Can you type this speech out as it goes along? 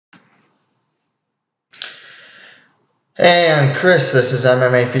Hey, I'm Chris. This is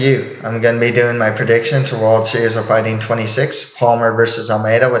MMA for you. I'm going to be doing my predictions for World Series of Fighting 26, Palmer versus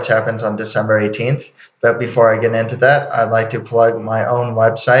Almeida, which happens on December 18th. But before I get into that, I'd like to plug my own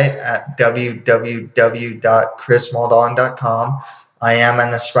website at www.chrismoldon.com. I am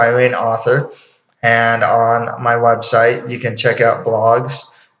an aspiring author, and on my website, you can check out blogs,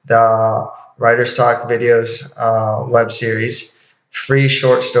 the Writers Talk Videos web series, free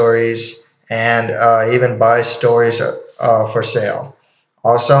short stories, and even buy stories for sale.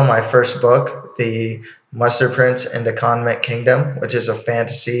 Also, my first book, The Mustard Prince in the Convict Kingdom, which is a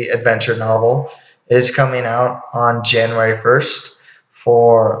fantasy adventure novel, is coming out on January 1st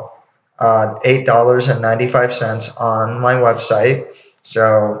for $8.95 on my website.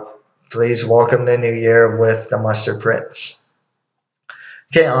 So please welcome the new year with The Mustard Prince.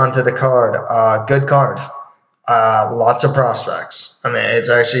 Okay, on to the card. Good card. Lots of prospects. I mean, it's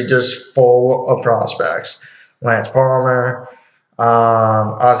actually just full of prospects. Lance Palmer,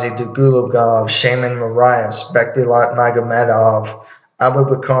 Ozzy Dugulubgov, Sheymon Moraes, Bekbulat Magomedov,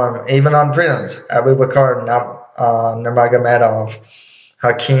 Abubakar, even on prelims, Abubakar Nurmagomedov,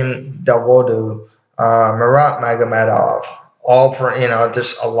 Hakeem Dawodu, Marat Magomedov, all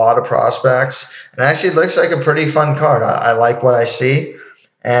just a lot of prospects. And actually, it looks like a pretty fun card. I like what I see,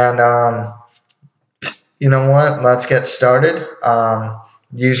 and you know what? Let's get started.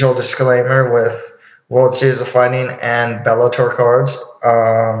 Usual disclaimer with World Series of Fighting and Bellator cards.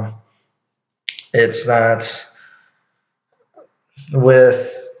 It's that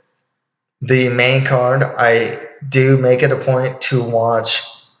with the main card, I do make it a point to watch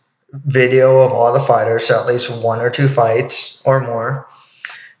video of all the fighters, so at least one or two fights or more.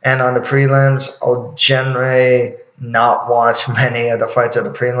 And on the prelims, I'll generally not watch many of the fights of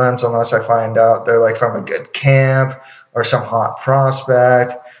the prelims unless I find out they're like from a good camp or some hot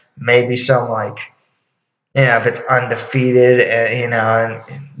prospect, maybe some if it's undefeated and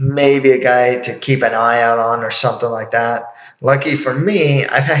maybe a guy to keep an eye out on or something like that. Lucky for me,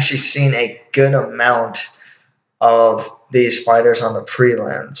 I've actually seen a good amount of these fighters on the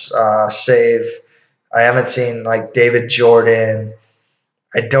prelims. Save I haven't seen like David Jordan.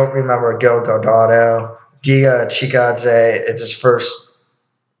 I don't remember Guardado. Giga Chikadze, it's his first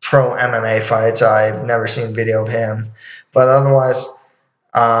pro MMA fight, so I've never seen video of him. But otherwise,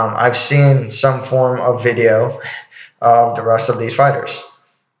 I've seen some form of video of the rest of these fighters.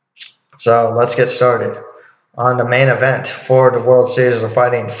 So let's get started. On the main event for the World Series of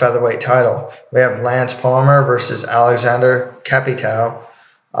Fighting featherweight title, we have Lance Palmer versus Alexandre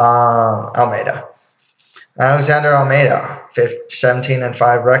Almeida. Alexandre Almeida,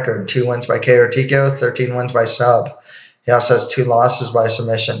 17-5 record, 2 wins by KO or TKO, 13 wins by sub. He also has 2 losses by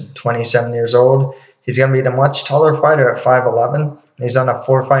submission, 27 years old. He's going to be the much taller fighter at 5'11". He's on a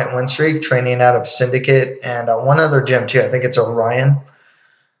 4-fight win streak, training out of Syndicate and one other gym too. I think it's Orion.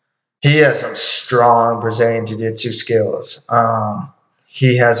 He has some strong Brazilian Jiu-Jitsu skills.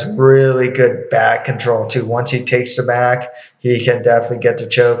 He has really good back control too. Once he takes the back, he can definitely get to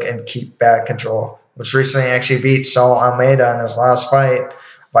choke and keep back control, which recently actually beat Saul Almeida in his last fight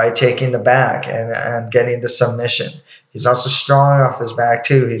by taking the back and getting the submission. He's also strong off his back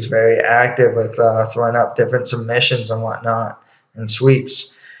too. He's very active with throwing up different submissions and whatnot and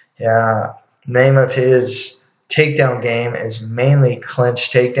sweeps. Yeah, name of his takedown game is mainly clinch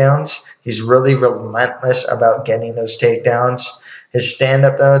takedowns. He's really relentless about getting those takedowns. His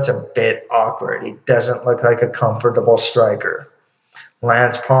stand-up, though, it's a bit awkward. He doesn't look like a comfortable striker.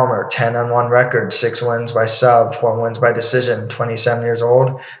 Lance Palmer, 10-1 record, 6 wins by sub, 4 wins by decision, 27 years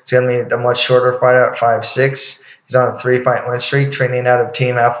old. He's going to be a much shorter fighter at 5'6". He's on a 3-fight win streak, training out of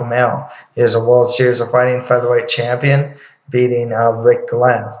Team Alpha Male. He is a World Series of Fighting featherweight champion, beating Rick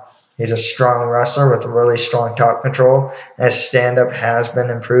Glenn. He's a strong wrestler with really strong top control, and his stand-up has been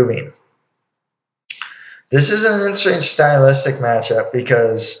improving. This is an interesting stylistic matchup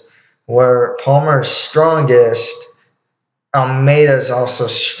because where Palmer's strongest, Almeida's also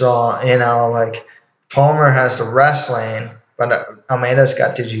strong. Palmer has the wrestling, but Almeida's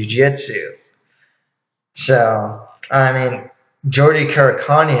got the jiu-jitsu. So, Jordy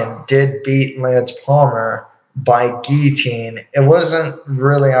Karakanian did beat Lance Palmer by guillotine. It wasn't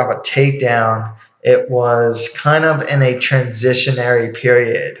really off a takedown. It was kind of in a transitionary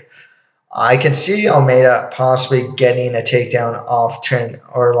period. I can see Almeida possibly getting a takedown off trend,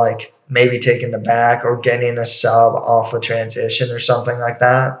 or maybe taking the back or getting a sub off a transition or something like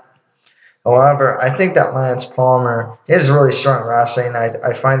that. However, I think that Lance Palmer is really strong wrestling.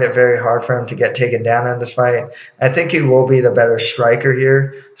 I find it very hard for him to get taken down in this fight. I think he will be the better striker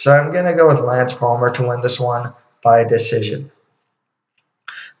here. So I'm going to go with Lance Palmer to win this one by decision.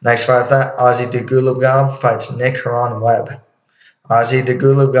 Next fight, that Ozzy Dugulubgov fights Nick Herron-Webb. Ozzy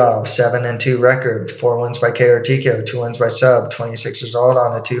Dugulubgov, 7-2 record, 4 wins by KO or TKO, 2 wins by sub, 26 years old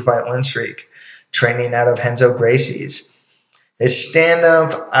on a 2-fight win streak, training out of Renzo Gracie's. His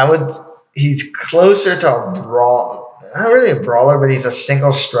stand-up, he's closer to a brawl, not really a brawler, but he's a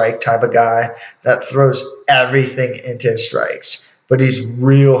single strike type of guy that throws everything into his strikes. But he's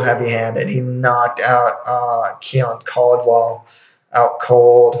real heavy-handed. He knocked out Keon Caldwell out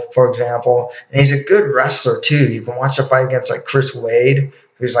cold, for example. And he's a good wrestler, too. You can watch the fight against, like, Chris Wade,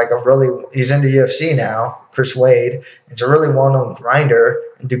 who's like he's in the UFC now, Chris Wade. He's a really well-known grinder.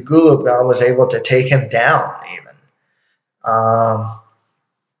 And Dugulubgov was able to take him down, even.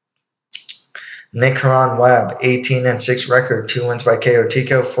 Nick Herron-Webb, 18-6 record, 2 wins by KO or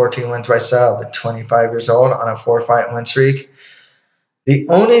TKO, 14 wins by sub, 25 years old on a 4-fight win streak. The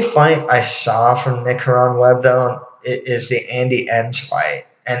only fight I saw from Nick Herron-Webb, though, is the Andy Enns fight.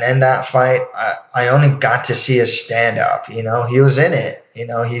 And in that fight, I only got to see his stand-up. You know, he was in it. You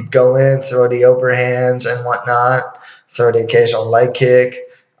know, he'd go in, throw the overhands and whatnot, throw the occasional leg kick.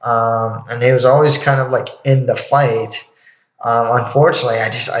 And he was always kind of like in the fight. Unfortunately, I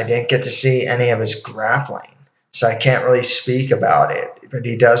didn't get to see any of his grappling, so I can't really speak about it. But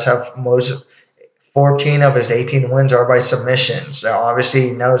he does have 14 of his 18 wins are by submission, so obviously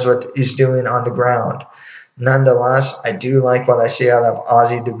he knows what he's doing on the ground. Nonetheless, I do like what I see out of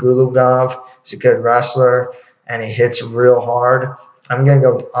Ozzy Dugulubgov. He's a good wrestler, and he hits real hard. I'm going to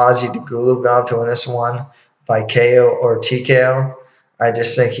go with Ozzy Dugulubgov to win this one by KO or TKO. I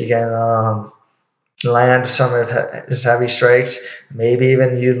just think he can land some of his heavy strikes, maybe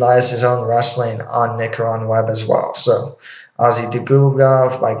even utilize his own wrestling on Nick Herron-Webb as well. So, Ozzy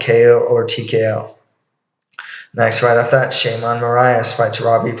Dugulubgov by KO or TKO. Next fight after that, Sheymon Moraes fights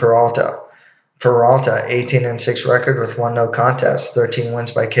Robbie Peralta. Peralta, 18-6 record with 1 no contest, 13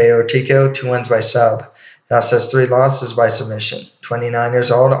 wins by KO or TKO, 2 wins by sub. He also has 3 losses by submission. 29 years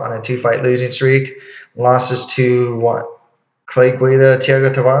old on a 2-fight losing streak. Losses to Clay Guida,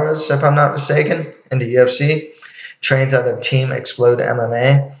 Thiago Tavares, if I'm not mistaken, in the UFC. Trains out of Team Explode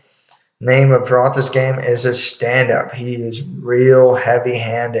MMA. Name of Peralta's game is his stand-up. He is real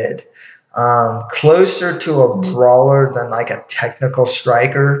heavy-handed. Closer to a brawler than like a technical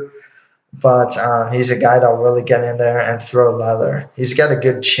striker. But he's a guy that'll really get in there and throw leather. He's got a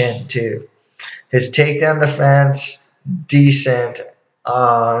good chin, too. His takedown defense, decent.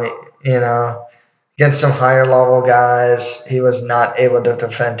 Against some higher level guys, he was not able to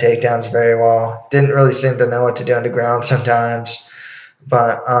defend takedowns very well. Didn't really seem to know what to do on the ground sometimes.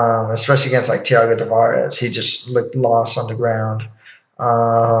 But especially against like Thiago Tavares, he just looked lost on the ground.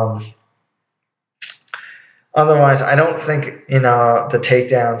 Otherwise, I don't think, the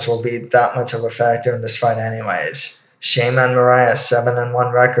takedowns will be that much of a factor in this fight anyways. Sheymon Moraes,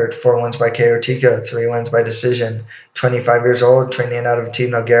 7-1 record, 4 wins by KO or TKO, 3 wins by decision, 25 years old, training out of Team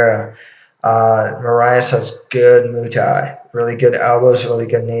Nogueira. Moraes has good Muay Thai, really good elbows, really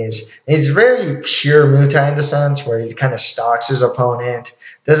good knees. And he's very pure Muay Thai in the sense where he kind of stalks his opponent,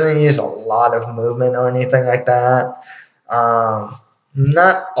 doesn't use a lot of movement or anything like that.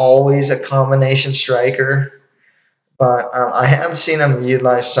 Not always a combination striker. But I have seen him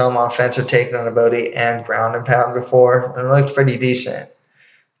utilize some offensive takedown ability and ground and pound before, and it looked pretty decent,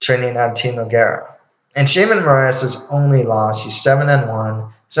 training out of Team Nogueira. And Sheymon Moraes' only loss, he's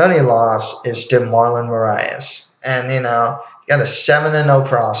 7-1. His only loss is to Marlon Moraes. And, you got a 7-0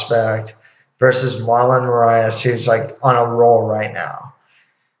 prospect versus Marlon Moraes, who's like on a roll right now.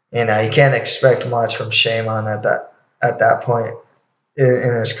 You can't expect much from Sheymon at that point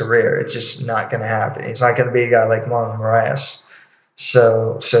in his career. It's just not going to happen. He's not going to be a guy like Marlon Moraes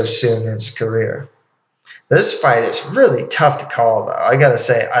so soon in his career. This fight is really tough to call, though. I got to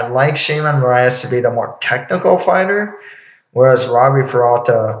say, I like Sheymon Moraes to be the more technical fighter, whereas Robbie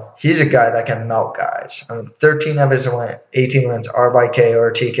Peralta, he's a guy that can melt guys. 13 of his 18 wins are by KO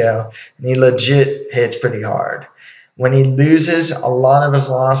or TKO, and he legit hits pretty hard. When he loses, a lot of his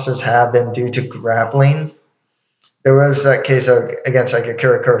losses have been due to grappling. There was that case against like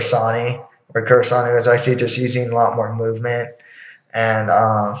Akira Kurosani, where Kurosani was actually just using a lot more movement and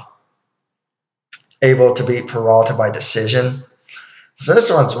able to beat Peralta by decision. So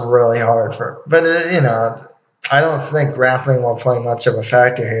this one's really hard but I don't think grappling will play much of a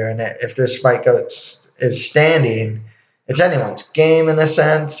factor here. And if this fight is standing, it's anyone's game in a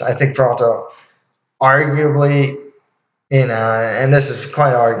sense. I think Peralta arguably, and this is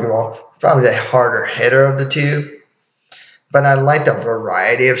quite arguable, probably the harder hitter of the two. But I like the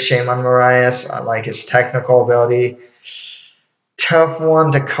variety of Sheymon Moraes. I like his technical ability. Tough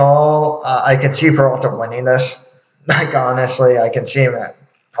one to call. I can see Peralta winning this. Like, honestly, I can see him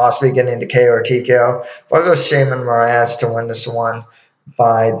possibly getting to KO or TKO. But I'll go Sheymon Moraes to win this one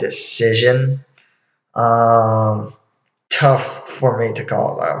by decision. Tough for me to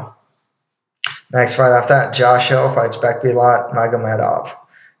call, though. Next fight after that, Josh Hill fights Bekbulat Magomedov.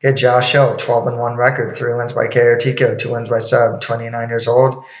 Get Josh Hill, 12-1 record, 3 wins by KO or TKO, 2 wins by sub, 29 years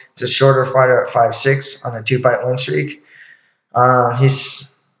old. It's a shorter fighter at 5'6" on a 2-fight win streak.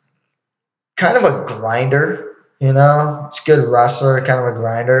 He's kind of a grinder, you know. He's a good wrestler, kind of a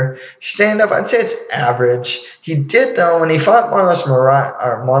grinder. Stand-up, I'd say it's average. He did, though, when he fought Marlon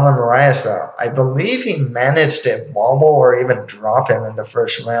Moraes, though, I believe he managed to wobble or even drop him in the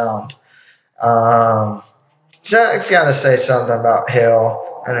first round. Zach's got to say something about Hill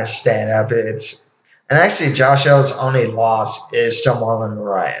and his stand-up. And actually, Josh Hill's only loss is to Marlon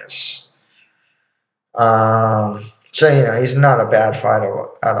Moraes. So, you know, he's not a bad fighter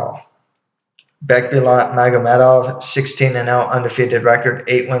at all. Bekbulat Magomedov, 16-0 undefeated record,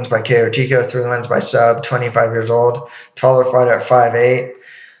 8 wins by KO or TKO, 3 wins by sub, 25 years old, taller fighter at 5'8".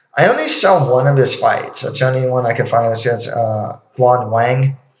 I only saw one of his fights. That's the only one I could find against Guan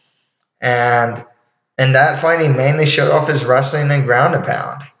Wang. And in that fight, he mainly showed off his wrestling and ground and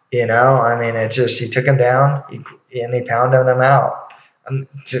pound. You know, I mean, he took him down and he pounded him out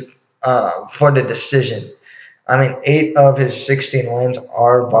for the decision. I mean, 8 of his 16 wins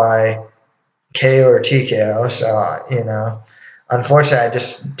are by KO or TKO. So, you know, unfortunately, I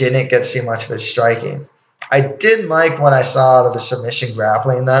just didn't get to see much of his striking. I did like what I saw out of his submission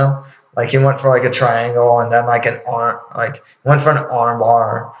grappling, though. Like, he went for like a triangle and then like went for an arm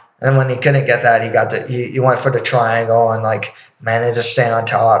bar. And when he couldn't get that, he went for the triangle and like managed to stay on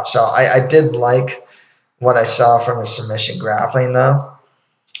top. So I did like what I saw from his submission grappling, though.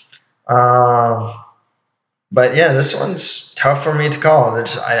 But yeah, this one's tough for me to call.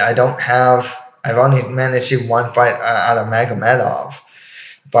 I've only managed to see one fight out of Magomedov.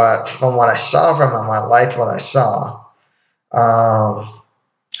 But from what I saw from him, I liked what I saw.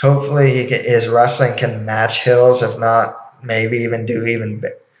 Hopefully his wrestling can match Hill's. If not, maybe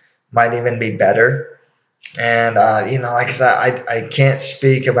might even be better. And, you know, like I said, I can't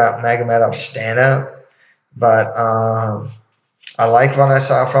speak about Magomedov's stand-up, but I liked what I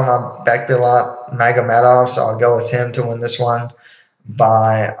saw from Bekbulat Magomedov, so I'll go with him to win this one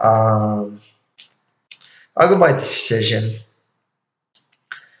by, I'll go by decision.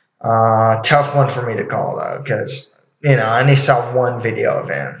 Tough one for me to call, though, because, you know, I only saw one video of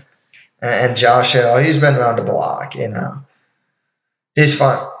him. And Josh Hill, he's been around the block, you know. He's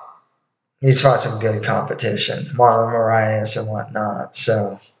fought some good competition, Marlon Moraes and whatnot.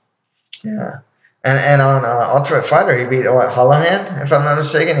 So, yeah. And on Ultimate Fighter, he beat Holohan, if I'm not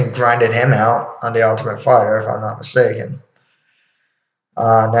mistaken. He grinded him out on the Ultimate Fighter, if I'm not mistaken.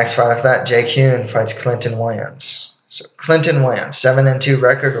 Next fight after that, Jake Heun fights Clinton Williams. So Clinton Williams, 7-2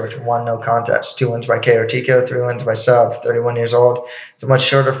 record with 1 no contest, 2 wins by KO or TKO, 3 wins by sub, 31 years old. It's a much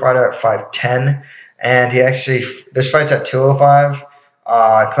shorter fighter at 5'10", and this fight's at 205.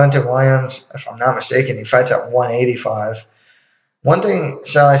 Clinton Williams, if I'm not mistaken, he fights at 185. One thing,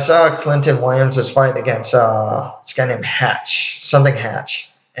 so I saw Clinton Williams' fight against this guy named Hatch,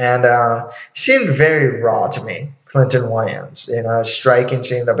 and he seemed very raw to me, Clinton Williams. You know, his striking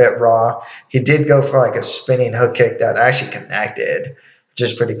seemed a bit raw. He did go for like a spinning hook kick that actually connected, which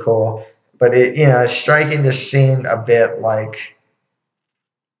is pretty cool. But his striking just seemed a bit like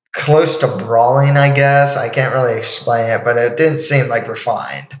close to brawling, I guess. I can't really explain it, but it didn't seem like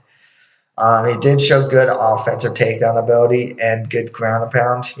refined. He did show good offensive takedown ability and good ground and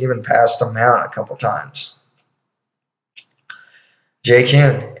pound. He even passed him out a couple times. Jake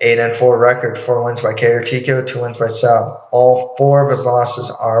Heun, 8-4 record, 4 wins by KO or TKO, 2 wins by sub. All 4 of his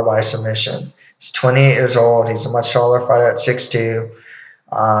losses are by submission. He's 28 years old. He's a much taller fighter at 6'2".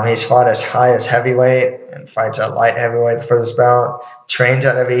 He's fought as high as heavyweight and fights at light heavyweight for this bout. Trains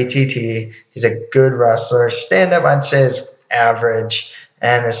out of ATT. He's a good wrestler. Stand-up, I'd say, is average.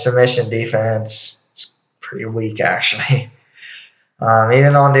 And his submission defense is pretty weak, actually.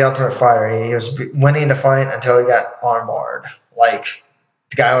 Even on the Ultimate Fighter, he was winning the fight until he got armbarred. Like,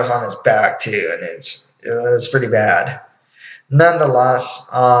 the guy was on his back, too, and it was pretty bad. Nonetheless,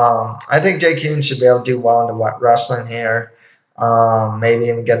 I think Jake Heun should be able to do well in the wrestling here. Maybe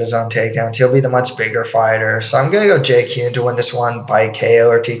even get his own takedowns. He'll be the much bigger fighter. So I'm going to go Jake Heun to win this one by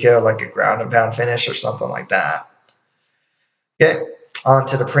KO or TKO, like a ground and pound finish or something like that. Okay, on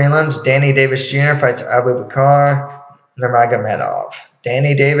to the prelims. Danny Davis Jr. fights Abubakar Nurmagomedov.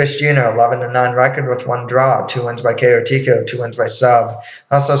 Danny Davis Jr., 11-9 record with 1 draw, 2 wins by KO or TKO, 2 wins by sub.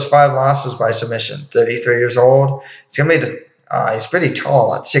 Also has 5 losses by submission. 33 years old. It's going to be he's pretty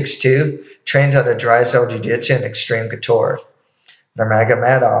tall at 6'2". Trains out of dry cell jiu-jitsu and extreme couture.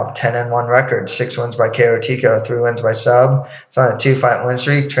 Nurmagomedov, 10-1 record, 6 wins by KO TKO, 3 wins by sub. It's on a 2-fight win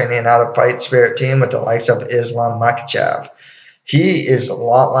streak, training out of Fight Spirit team with the likes of Islam Makhachev. He is a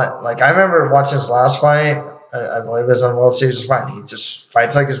lot like I remember watching his last fight. I believe it was on World Series of Fighting. He just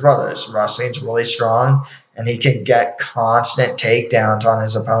fights like his brother. His wrestling's really strong, and he can get constant takedowns on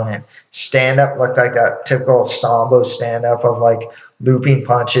his opponent. Stand-up looked like that typical Sambo stand-up of like looping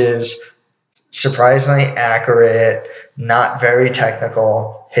punches, surprisingly accurate, not very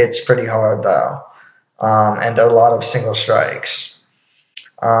technical, hits pretty hard though, and a lot of single strikes.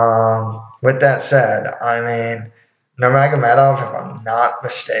 With that said, I mean, Nurmagomedov, if I'm not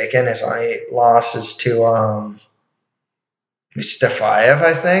mistaken, his only loss is to Mustafayev,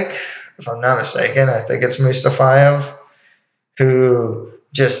 I think. If I'm not mistaken, I think it's Mustafayev, who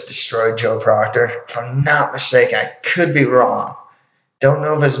just destroyed Joe Proctor. If I'm not mistaken, I could be wrong. Don't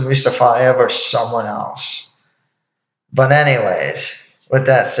know if it's Mustafayev or someone else. But anyways, with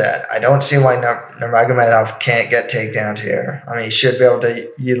that said, I don't see why Nurmagomedov can't get takedowns here. I mean, he should be able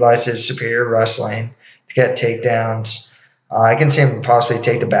to utilize his superior wrestling to get takedowns. I can see him possibly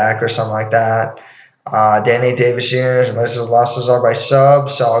take the back or something like that. Danny Davis Jr., most of his losses are by sub,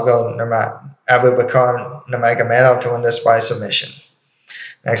 so I'll go Abubakar Nurmagomedov to win this by submission.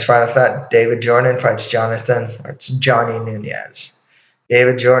 Next fight after that, David Jordan fights Johnny Nunez.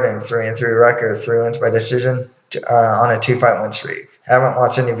 David Jordan, 3-3 record, 3 wins by decision on a 2-fight win streak. Haven't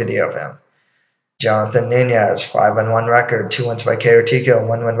watched any video of him. Jonathan Nunez, 5-1 record, 2 wins by KO TKO,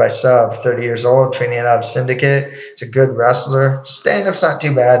 1 win by sub, 30 years old, training out of Syndicate. He's a good wrestler. Stand-up's not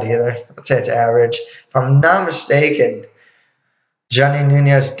too bad either. I'd say it's average. If I'm not mistaken, Johnny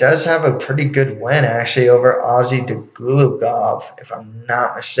Nunez does have a pretty good win, actually, over Ozzy Dugulubgov, if I'm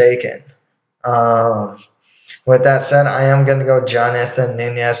not mistaken. With that said, I am going to go Jonathan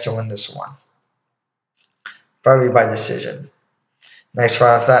Nunez to win this one. Probably by decision. Next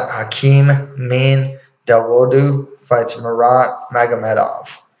fight after that, Hakeem Dawodu fights Marat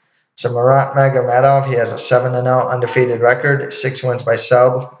Magomedov. So Marat Magomedov, he has a 7-0 undefeated record, 6 wins by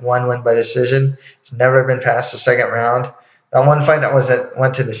sub, 1 win by decision. He's never been past the second round. That one fight that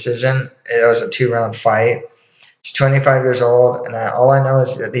went to decision, it was a 2-round fight. He's 25 years old, and all I know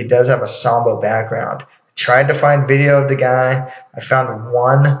is that he does have a Sambo background. Tried to find video of the guy. I found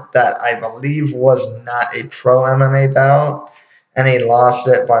one that I believe was not a pro MMA bout, and he lost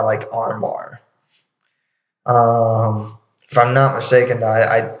it by like armbar. If I'm not mistaken,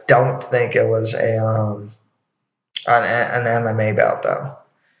 I don't think it was an MMA bout though.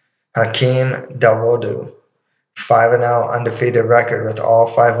 Hakeem Dawodu, 5-0 undefeated record with all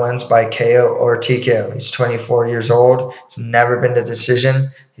 5 wins by KO or TKO. He's 24 years old. He's never been to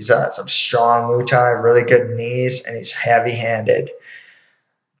decision. He's got some strong Muay Thai, really good knees, and he's heavy-handed.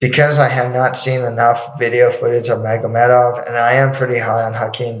 Because I have not seen enough video footage of Magomedov, and I am pretty high on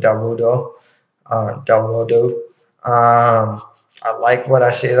Hakeem Dawodu. I like what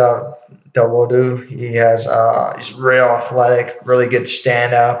I see of Dawodu. He's real athletic, really good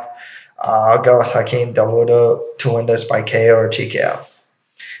stand-up. I'll go with Hakeem Dawodu to win this by KO or TKO.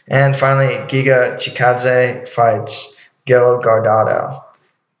 And finally, Giga Chikadze fights Guardado.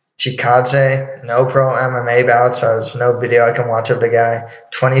 Chikadze, no pro MMA bouts, so there's no video I can watch of the guy.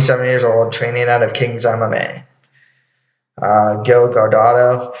 27 years old, training out of King's MMA.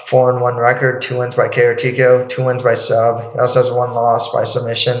 Guardado, 4-1 record, 2 wins by KO TKO, 2 wins by sub. He also has 1 loss by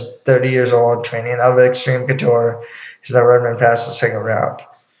submission. 30 years old, training out of Extreme Couture. He's never been past the second round.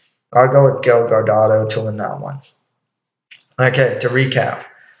 I'll go with Guardado to win that one. Okay, to recap.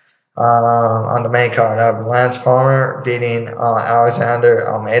 On the main card, I have Lance Palmer beating Alexandre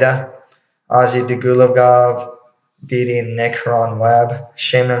Almeida. Ozzy Dugulubgov beating Herron-Webb.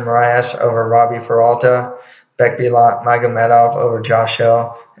 Sheymon Moraes over Robbie Peralta. Bekbulat Magomedov over Josh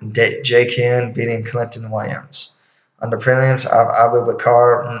Hill. And Jake Heun beating Clinton Williams. On the prelims, I have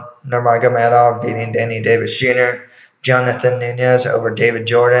Abubakar Nurmagomedov beating Danny Davis Jr. Jonathan Nunez over David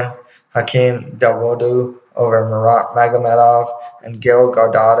Jordan. Hakeem Dawodu over Marat Magomedov, and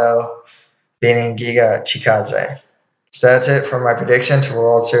Guardado beating Giga Chikadze. So that's it for my prediction to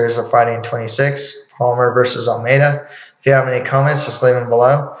World Series of Fighting 26, Palmer versus Almeida. If you have any comments, just leave them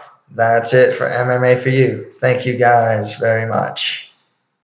below. That's it for MMA for you. Thank you guys very much.